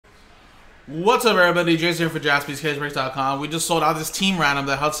What's up, everybody? Jason here for JaspysCaseBreaks.com. We just sold out this team random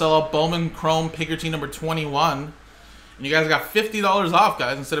that helped sell out Bowman Chrome Pick Your Team number 21. And you guys got $50 off,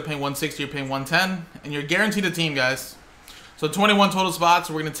 guys. Instead of paying $160, you're paying $110. And you're guaranteed a team, guys. So 21 total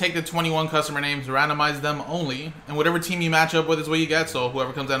spots. We're going to take the 21 customer names, randomize them only. And whatever team you match up with is what you get. So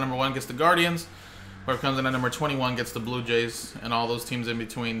whoever comes out number 1 gets the Guardians. Whoever comes in at number 21 gets the Blue Jays. And all those teams in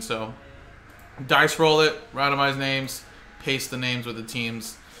between. So dice roll it, randomize names, paste the names with the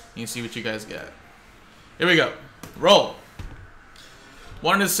teams. You see what you guys get. Here we go. Roll.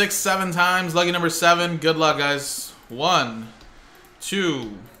 1 to 6, 7 times. Lucky number 7. Good luck, guys. 1,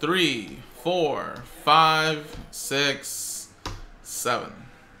 2, 3, 4, 5, 6, 7.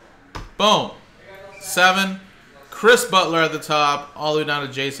 Boom. 7. Chris Butler at the top. All the way down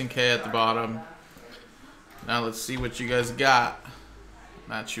to Jason K at the bottom. Now let's see what you guys got.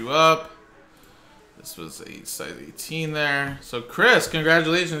 Match you up. This was a size 18 there. So Chris,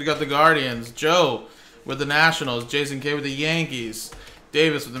 congratulations, you got the Guardians. Joe with the Nationals. Jason K with the Yankees.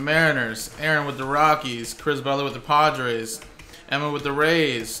 Davis with the Mariners. Aaron with the Rockies. Chris Butler with the Padres. Emma with the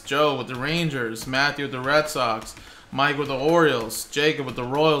Rays. Joe with the Rangers. Matthew with the Red Sox. Mike with the Orioles. Jacob with the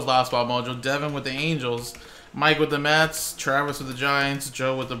Royals, last spot mojo. Devin with the Angels. Mike with the Mets. Travis with the Giants.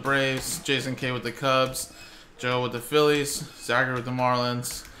 Joe with the Braves. Jason K with the Cubs. Joe with the Phillies. Zachary with the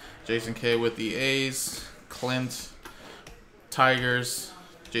Marlins. Jason K with the A's, Clint, Tigers,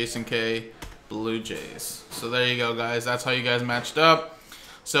 Jason K, Blue Jays. So there you go, guys. That's how you guys matched up.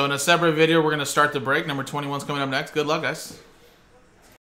 So in a separate video, we're going to start the break. Number 21's coming up next. Good luck, guys.